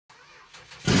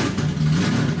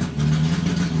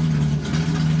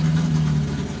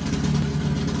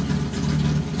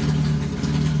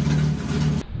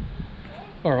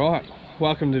Alright,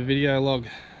 welcome to video log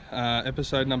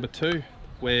episode number 2.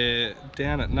 We're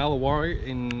down at Nullawarre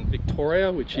in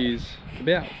Victoria, which is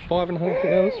about 5.5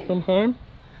 hours from home.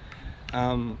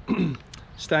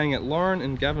 Staying at Lauren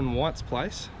and Gavin White's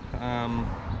place,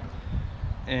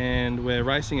 and we're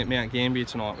racing at Mount Gambier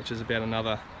tonight, which is about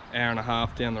another hour and a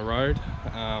half down the road,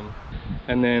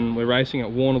 and then we're racing at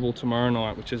Warrnambool tomorrow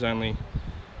night, which is only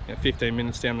 15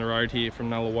 minutes down the road here from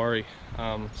Nullawarre.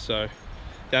 So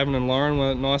Gavin and Lauren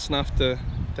were nice enough to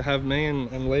have me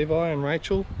and Levi and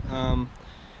Rachel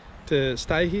to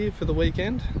stay here for the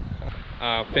weekend.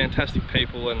 Fantastic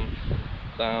people, and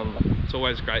it's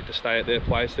always great to stay at their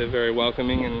place. They're very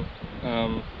welcoming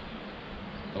and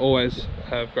always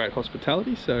have great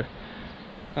hospitality. So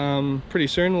pretty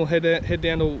soon we'll head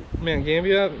down to Mount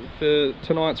Gambier for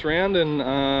tonight's round, and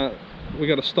we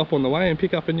got to stop on the way and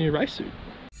pick up a new race suit.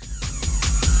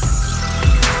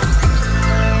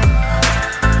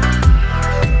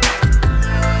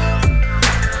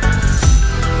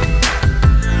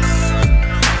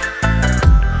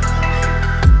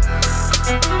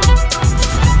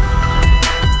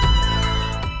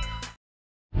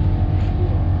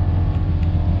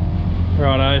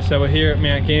 Righto, so we're here at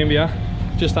Mount Gambier.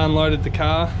 Just unloaded the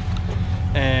car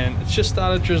and it's just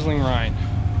started drizzling rain,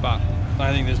 but I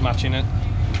don't think there's much in it.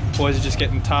 Boys are just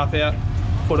getting the tarp out,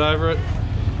 put over it,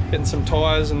 getting some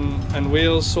tyres and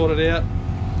wheels sorted out.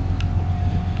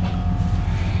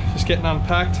 Just getting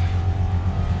unpacked.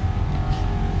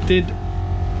 Did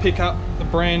pick up a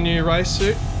brand new race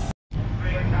suit.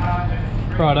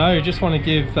 Righto, just want to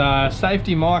give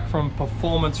Safety Mike from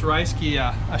Performance Race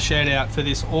Gear a shout out for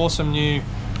this awesome new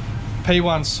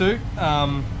P1 suit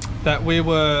that we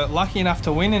were lucky enough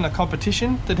to win in a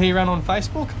competition that he ran on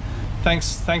Facebook.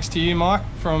 Thanks to you, Mike,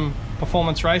 from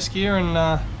Performance Race Gear, and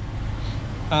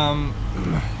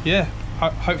yeah,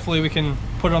 hopefully we can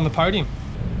put it on the podium.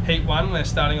 Heat 1, we're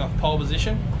starting off pole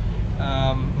position.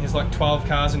 There's like 12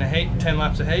 cars in a heat, 10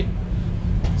 laps of heat.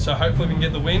 So hopefully we can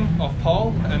get the win off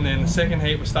pole, and then the second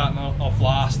heat we're starting off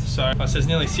last. So there's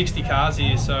nearly 60 cars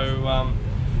here, so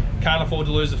can't afford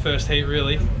to lose the first heat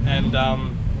really. And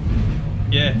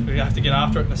yeah, we have to get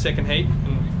after it in the second heat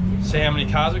and see how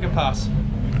many cars we can pass.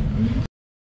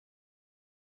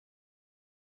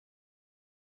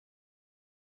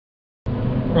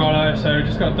 Righto, so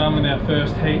just got done with our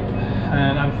first heat,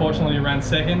 and unfortunately we ran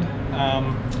second.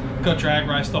 Got drag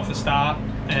raced off the start,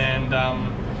 and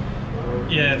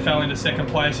yeah, fell into second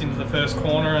place into the first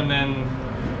corner, and then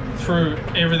threw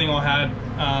everything I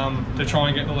had to try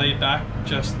and get the lead back.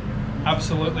 Just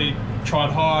absolutely tried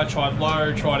high, tried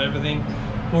low, tried everything.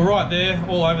 We're right there,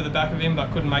 all over the back of him,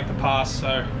 but couldn't make the pass.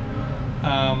 So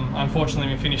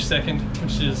unfortunately we finished second,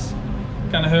 which is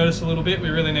going to hurt us a little bit. We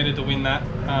really needed to win that.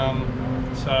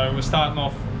 So we're starting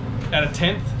off at a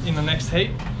 10th in the next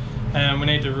heat, and we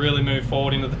need to really move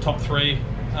forward into the top 3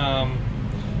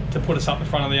 to put us up the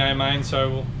front of the A main.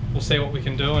 So we'll see what we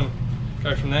can do and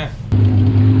go from there.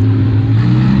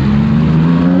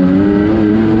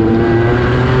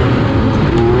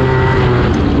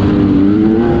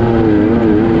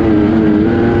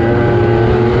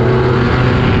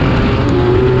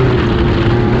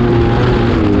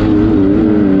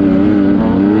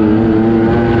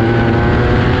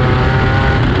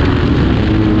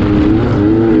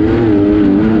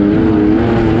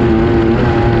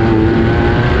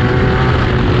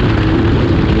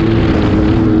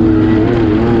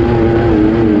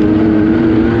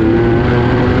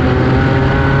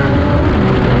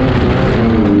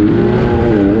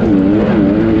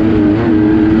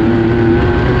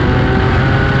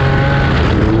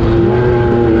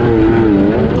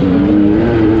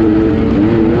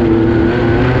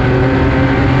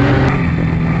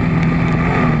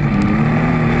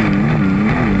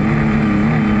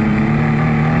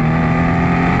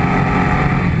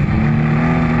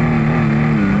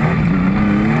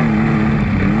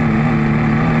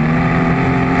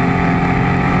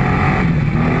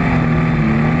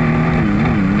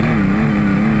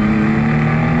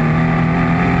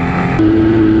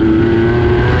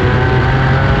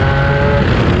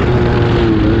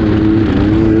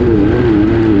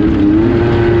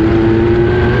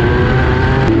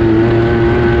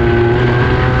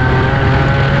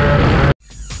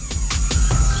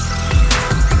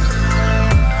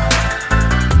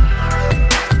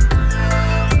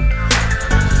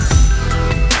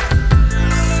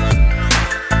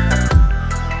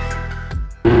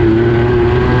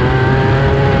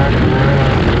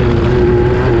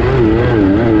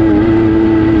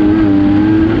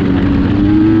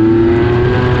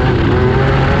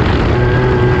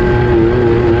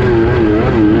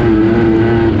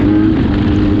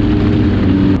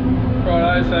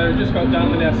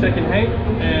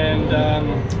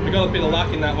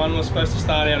 was supposed to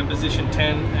start out in position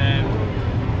 10,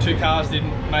 and 2 cars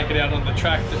didn't make it out on the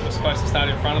track that was supposed to start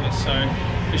in front of us.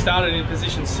 So we started in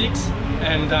position 6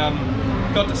 and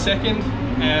got to second,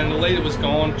 and the leader was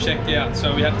gone, checked out,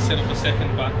 so we had to settle for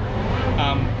second. But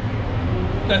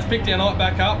that's picked our night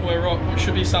back up. We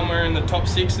should be somewhere in the top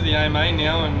 6 of the AMA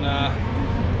now, and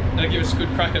that'll give us a good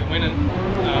crack at winning.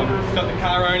 Got the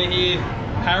car owner here,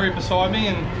 Harry, beside me,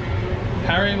 and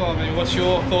Harry, well, I mean, what's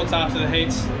your thoughts after the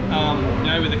heats, you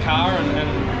know, with the car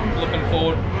and looking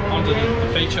forward onto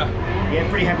the feature? Yeah,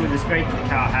 pretty happy with the speed that the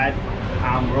car had.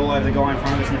 We're all over the guy in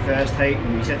front of us in the first heat,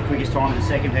 and we set the quickest time in the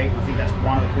second heat. I think that's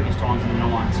one of the quickest times in the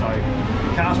night. So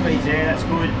the car speed's there, that's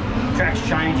good. Track's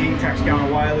changing, track's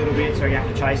going away a little bit, so you have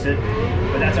to chase it,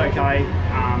 but that's okay.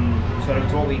 Sort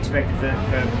of what we expected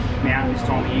for Mountain this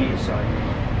time of year. So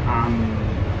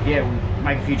yeah, we'll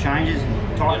make a few changes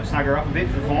and tighten, snug her up a bit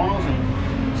for the finals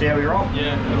and see how we roll.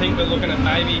 Yeah, I think we're looking at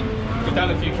maybe, we've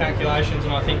done a few calculations,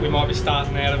 and I think we might be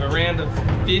starting out of around a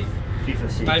 5th, or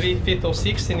 6th. Maybe 5th or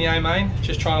 6th in the A main,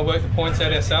 just trying to work the points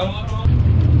out ourselves.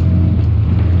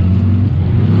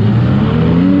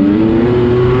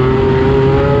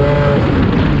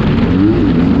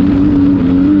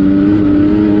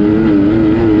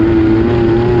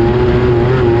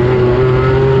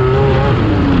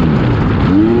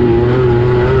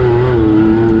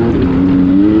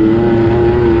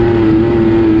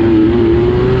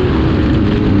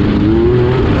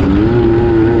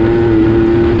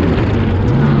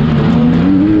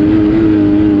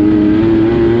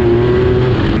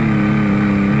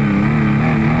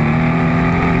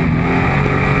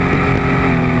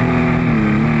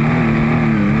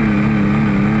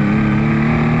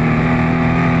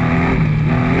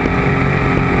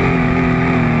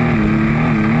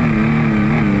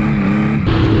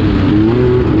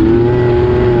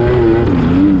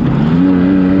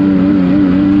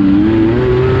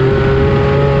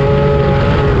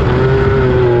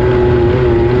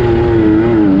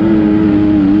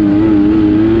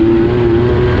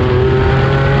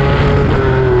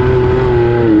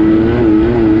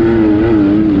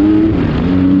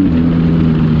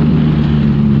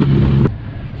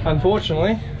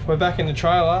 Unfortunately, we're back in the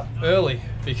trailer early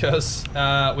because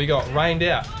we got rained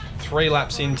out 3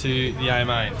 laps into the A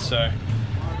main. So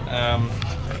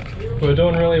we were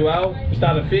doing really well. We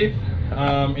started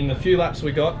 5th. In the few laps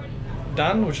we got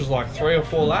done, which was like 3 or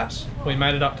 4 laps, we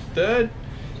made it up to 3rd,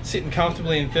 sitting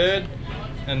comfortably in 3rd,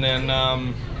 and then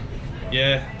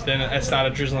yeah, then it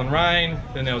started drizzling rain.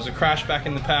 Then there was a crash back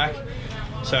in the pack.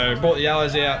 So brought the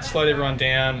yellows out, slowed everyone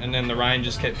down, and then the rain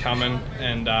just kept coming,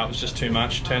 and it was just too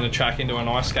much. Turned the track into an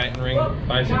ice skating ring,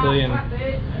 basically, and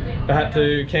I had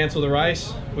to cancel the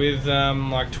race with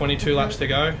like 22 laps to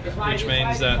go, which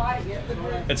means that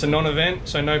it's a non-event,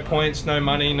 so no points, no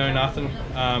money, no nothing.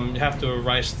 You have to have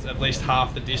raced at least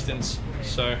half the distance.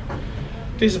 So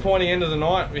disappointing end of the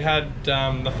night. We had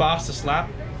the fastest lap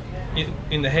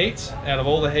in the heats. Out of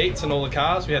all the heats and all the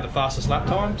cars, we had the fastest lap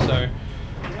time. So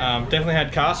definitely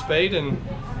had car speed, and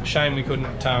shame we couldn't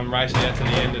race it out to the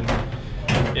end,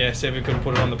 and yeah, said we couldn't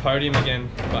put it on the podium again.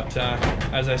 But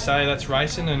as they say, that's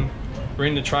racing, and we're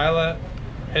in the trailer,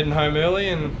 heading home early,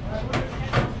 and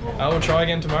I will try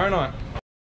again tomorrow night.